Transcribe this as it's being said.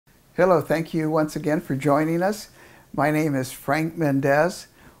Hello, thank you once again for joining us. My name is Frank Mendez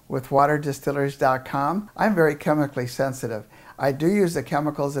with waterdistillers.com. I'm very chemically sensitive. I do use the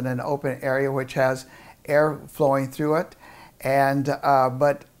chemicals in an open area which has air flowing through it,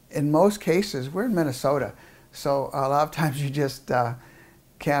 but in most cases, we're in Minnesota, so a lot of times you just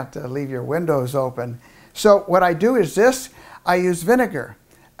can't leave your windows open. So what I do is this: I use vinegar.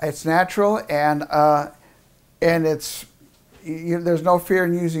 It's natural, and there's no fear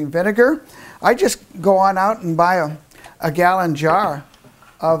in using vinegar. I just go on out and buy a gallon jar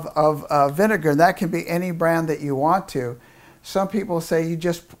of vinegar. That can be any brand that you want to. Some people say you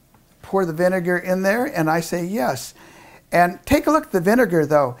just pour the vinegar in there, and I say yes. And take a look at the vinegar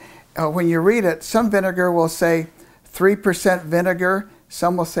though. When you read it, some vinegar will say 3% vinegar,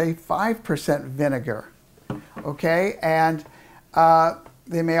 some will say 5% vinegar. Okay, and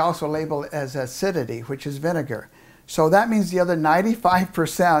they may also label it as acidity, which is vinegar. So that means the other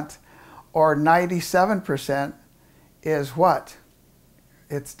 95% or 97% is what?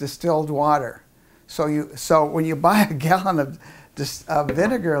 It's distilled water. So when you buy a gallon of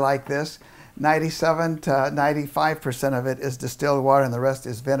vinegar like this, 97 to 95% of it is distilled water and the rest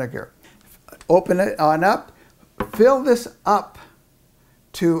is vinegar. Open it on up. Fill this up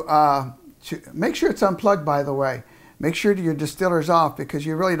to make sure it's unplugged, by the way. Make sure your distiller's off, because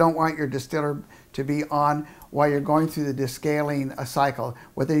you really don't want your distiller to be on while you're going through the descaling cycle.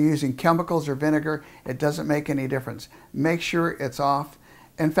 Whether you're using chemicals or vinegar, it doesn't make any difference. Make sure it's off.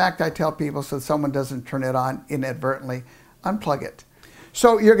 In fact, I tell people, so someone doesn't turn it on inadvertently, unplug it.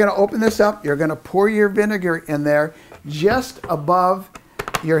 So you're going to open this up. You're going to pour your vinegar in there just above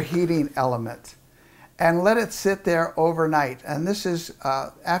your heating element and let it sit there overnight. And this is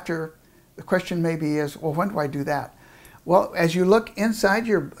after, the question maybe is, well, when do I do that? Well, as you look inside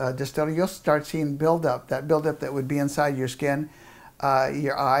your distiller, you'll start seeing buildup. That buildup that would be inside your skin,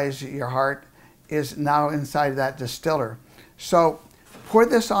 your eyes, your heart, is now inside that distiller. So pour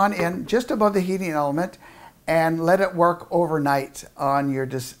this on in just above the heating element and let it work overnight on your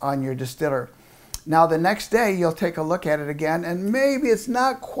distiller. Now the next day you'll take a look at it again, and maybe it's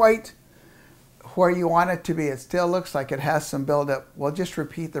not quite where you want it to be. It still looks like it has some buildup. Well, just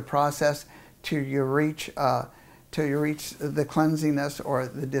repeat the process till you reach the cleansiness or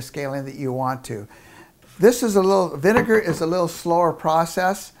the descaling that you want to. Vinegar is a little slower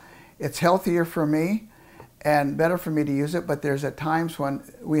process. It's healthier for me and better for me to use it, but there's at times when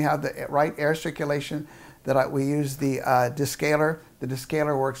we have the right air circulation that we use the descaler. The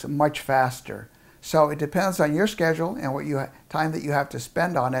descaler works much faster. So it depends on your schedule and what time that you have to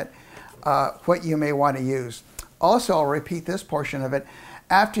spend on it, what you may want to use. Also, I'll repeat this portion of it.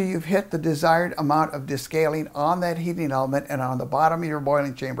 After you've hit the desired amount of descaling on that heating element and on the bottom of your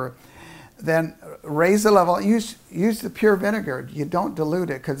boiling chamber, then raise the level. Use the pure vinegar. You don't dilute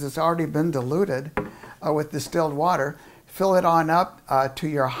it, because it's already been diluted with distilled water. Fill it on up to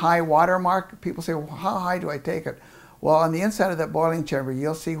your high water mark. People say, well, how high do I take it? Well, on the inside of that boiling chamber,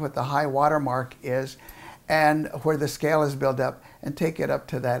 you'll see what the high water mark is and where the scale is built up, and take it up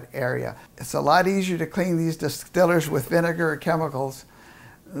to that area. It's a lot easier to clean these distillers with vinegar or chemicals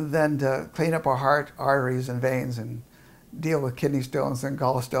than to clean up our heart, arteries, and veins and deal with kidney stones and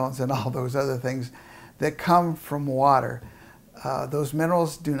gallstones and all those other things that come from water. Those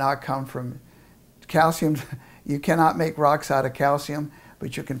minerals do not come from calcium. You cannot make rocks out of calcium,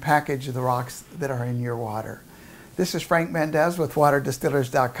 but you can package the rocks that are in your water. This is Frank Mendez with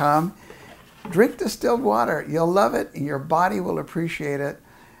waterdistillers.com. Drink distilled water. You'll love it, and your body will appreciate it,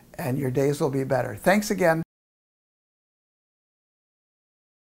 and your days will be better. Thanks again.